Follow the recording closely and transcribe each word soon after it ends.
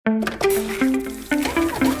Welcome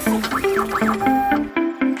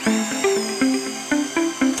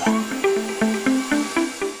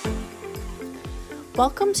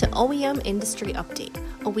to OEM Industry Update,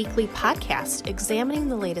 a weekly podcast examining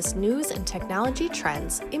the latest news and technology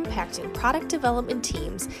trends impacting product development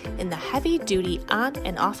teams in the heavy-duty on-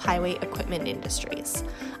 and off-highway equipment industries.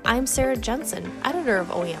 I'm Sarah Jensen, editor of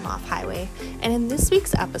OEM Off-Highway, and in this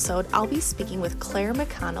week's episode, I'll be speaking with Claire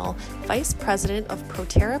McConnell, Vice President of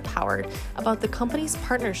Proterra Powered, about the company's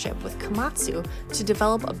partnership with Komatsu to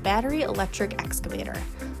develop a battery electric excavator.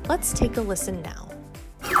 Let's take a listen now.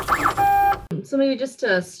 So maybe just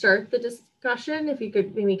to start the discussion, if you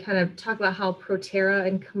could maybe kind of talk about how Proterra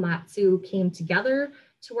and Komatsu came together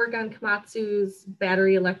to work on Komatsu's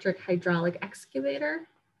battery electric hydraulic excavator.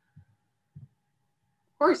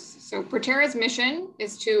 Of course. So Proterra's mission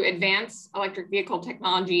is to advance electric vehicle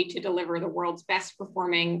technology to deliver the world's best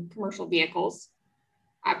performing commercial vehicles.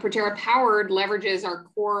 Proterra Powered leverages our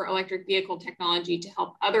core electric vehicle technology to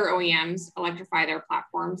help other OEMs electrify their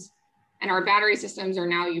platforms. And our battery systems are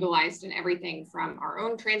now utilized in everything from our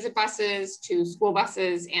own transit buses to school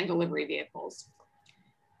buses and delivery vehicles.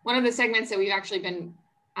 One of the segments that we've actually been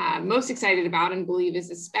most excited about and believe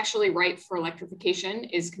is especially ripe for electrification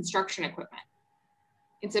is construction equipment.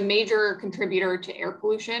 It's a major contributor to air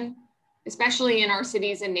pollution, especially in our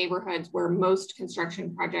cities and neighborhoods where most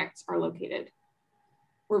construction projects are located.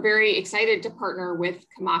 We're very excited to partner with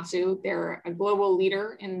Komatsu. They're a global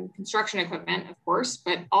leader in construction equipment, of course,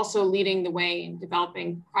 but also leading the way in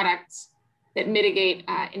developing products that mitigate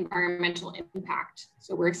environmental impact.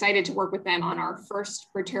 So we're excited to work with them on our first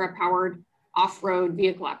Proterra Powered off-road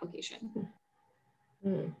vehicle application.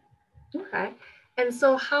 Okay. And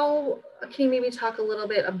so how can you maybe talk a little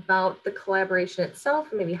bit about the collaboration itself,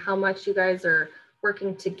 and maybe how much you guys are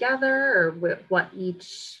working together, or what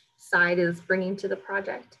each side is bringing to the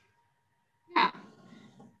project? Yeah,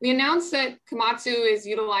 we announced that Komatsu is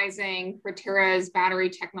utilizing Proterra's battery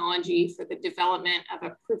technology for the development of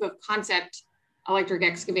a proof of concept electric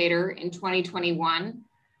excavator in 2021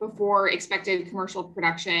 before expected commercial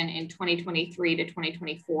production in 2023 to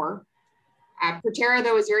 2024. Proterra,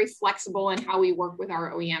 though, is very flexible in how we work with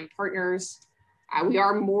our OEM partners. We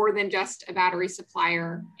are more than just a battery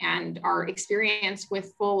supplier, and our experience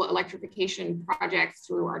with full electrification projects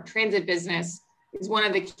through our transit business is one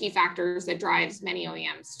of the key factors that drives many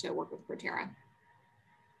OEMs to work with Proterra.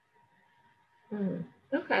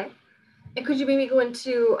 Okay. And could you maybe go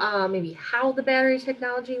into maybe how the battery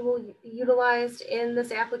technology will be utilized in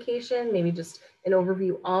this application? Maybe just an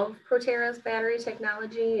overview of Proterra's battery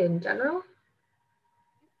technology in general?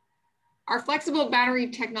 Our flexible battery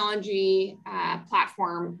technology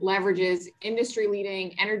platform leverages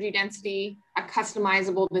industry-leading energy density, a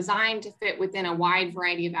customizable design to fit within a wide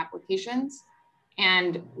variety of applications,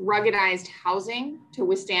 and ruggedized housing to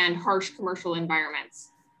withstand harsh commercial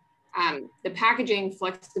environments. The packaging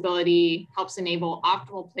flexibility helps enable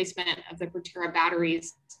optimal placement of the Proterra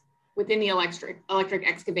batteries within the electric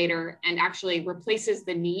excavator, and actually replaces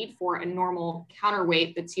the need for a normal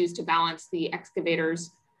counterweight that's used to balance the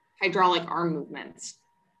excavator's hydraulic arm movements.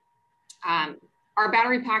 Our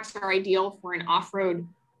battery packs are ideal for an off-road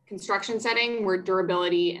construction setting where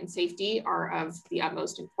durability and safety are of the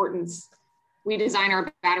utmost importance. We design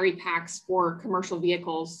our battery packs for commercial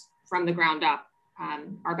vehicles from the ground up.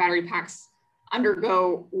 Our battery packs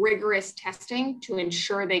undergo rigorous testing to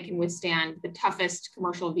ensure they can withstand the toughest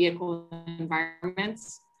commercial vehicle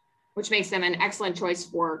environments, which makes them an excellent choice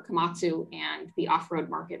for Komatsu and the off-road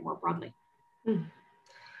market more broadly.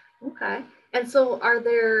 Okay. And so are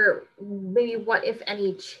there maybe what, if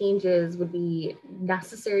any, changes would be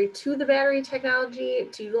necessary to the battery technology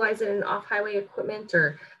to utilize it in off-highway equipment?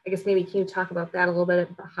 Or I guess maybe can you talk about that a little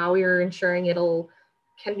bit, about how you're ensuring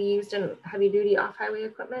can be used in heavy-duty off-highway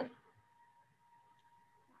equipment?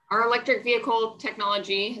 Our electric vehicle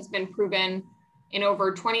technology has been proven in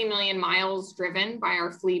over 20 million miles driven by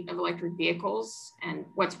our fleet of electric vehicles, and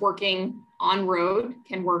what's working on road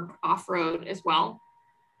can work off-road as well.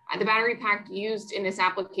 The battery pack used in this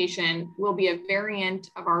application will be a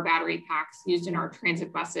variant of our battery packs used in our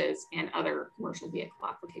transit buses and other commercial vehicle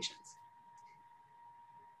applications.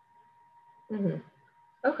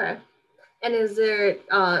 Okay. And is there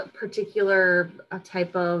a particular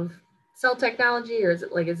type of cell technology, or is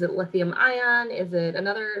it lithium ion? Is it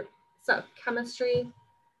another chemistry?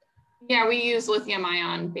 Yeah, we use lithium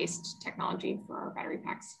ion based technology for our battery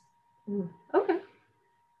packs. Okay,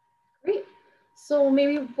 great. So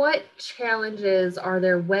maybe what challenges are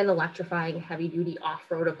there when electrifying heavy duty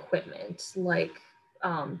off-road equipment, like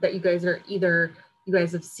that you guys are either you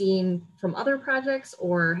guys have seen from other projects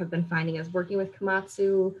or have been finding as working with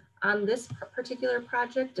Komatsu on this particular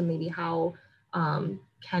project, and maybe how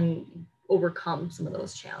can overcome some of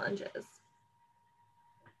those challenges?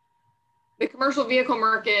 The commercial vehicle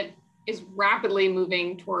market is rapidly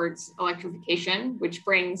moving towards electrification, which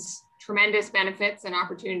brings tremendous benefits and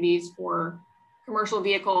opportunities for commercial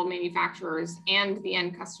vehicle manufacturers and the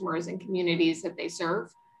end customers and communities that they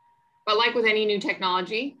serve. But like with any new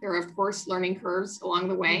technology, there are of course learning curves along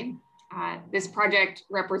the way. This project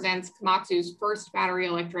represents Komatsu's first battery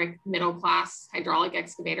electric middle-class hydraulic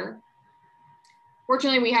excavator.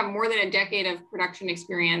 Fortunately, we have more than a decade of production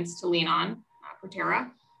experience to lean on, Proterra,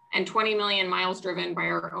 and 20 million miles driven by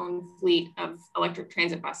our own fleet of electric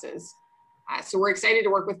transit buses. So we're excited to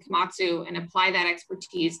work with Komatsu and apply that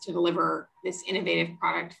expertise to deliver this innovative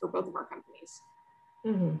product for both of our companies.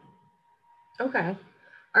 Mm-hmm. Okay.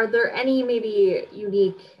 Are there any maybe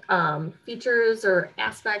unique features or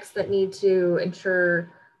aspects that need to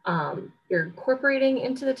ensure you're incorporating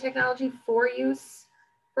into the technology for use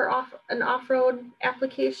for an off-road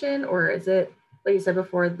application? Or is it, like you said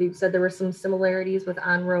before, you said there were some similarities with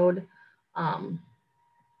on-road?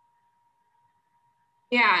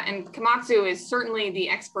 Yeah, and Komatsu is certainly the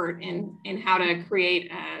expert in how to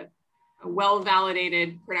create a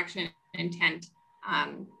well-validated production intent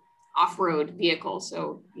off-road vehicle.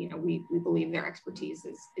 So, we believe their expertise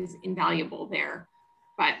is invaluable there.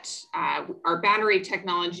 But our battery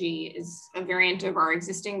technology is a variant of our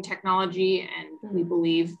existing technology, and we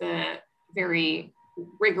believe the very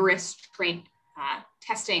rigorous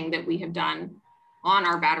testing that we have done on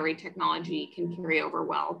our battery technology can carry over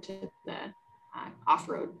well to the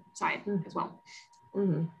off-road side as well.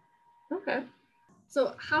 Mm-hmm. Okay.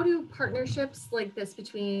 So how do partnerships like this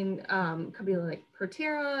between companies like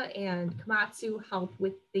Proterra and Komatsu help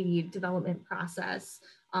with the development process,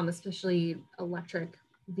 especially electric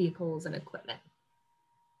vehicles and equipment?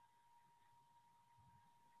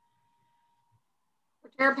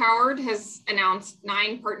 Proterra Powered has announced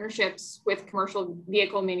 9 partnerships with commercial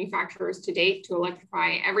vehicle manufacturers to date to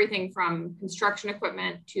electrify everything from construction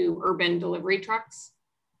equipment to urban delivery trucks.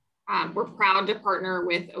 We're proud to partner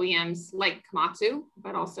with OEMs like Komatsu,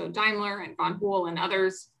 but also Daimler and Von Hool and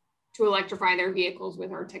others to electrify their vehicles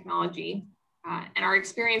with our technology. And our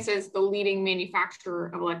experience as the leading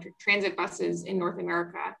manufacturer of electric transit buses in North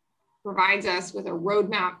America provides us with a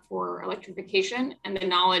roadmap for electrification and the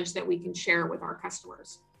knowledge that we can share with our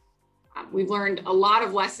customers. We've learned a lot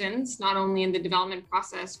of lessons, not only in the development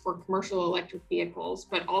process for commercial electric vehicles,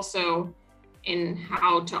 but also in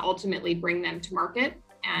how to ultimately bring them to market.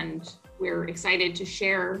 And we're excited to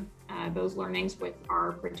share those learnings with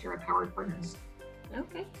our Proterra Powered partners.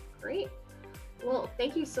 Okay, great. Well,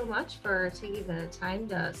 thank you so much for taking the time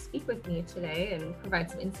to speak with me today and provide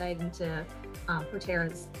some insight into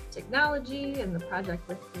Proterra's technology and the project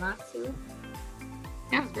with Komatsu.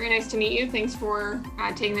 Yeah, it's very nice to meet you. Thanks for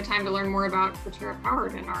taking the time to learn more about Proterra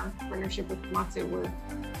Powered and our partnership with Komatsu. We're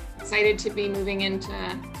excited to be moving into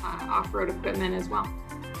off-road equipment as well.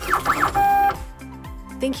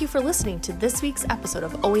 Thank you for listening to this week's episode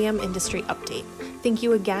of OEM Industry Update. Thank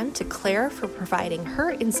you again to Claire for providing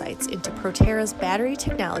her insights into Proterra's battery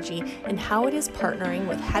technology and how it is partnering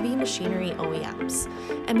with heavy machinery OEMs.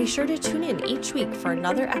 And be sure to tune in each week for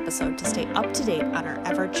another episode to stay up to date on our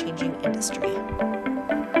ever-changing industry.